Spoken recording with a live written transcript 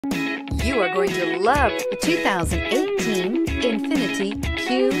You are going to love the 2018 INFINITI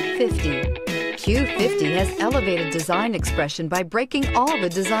Q50. Q50 has elevated design expression by breaking all the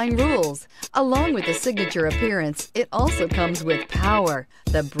design rules. Along with the signature appearance, it also comes with power.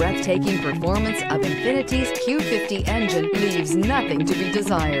 The breathtaking performance of Infiniti's Q50 engine leaves nothing to be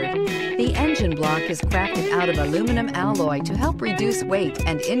desired. The engine block is crafted out of aluminum alloy to help reduce weight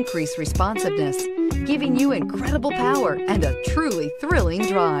and increase responsiveness, giving you incredible power and a truly thrilling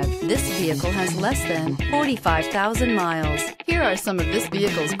drive. This vehicle has less than 45,000 miles. Here are some of this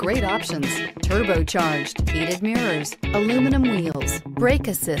vehicle's great options: turbocharged, heated mirrors, aluminum wheels, brake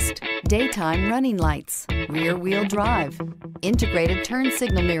assist, daytime running lights, rear wheel drive, integrated turn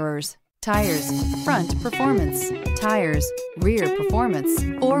signal mirrors, tires, front performance, tires, rear performance,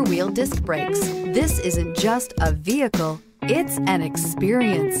 four-wheel disc brakes. This isn't just a vehicle, it's an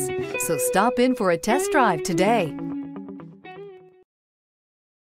experience. So stop in for a test drive today.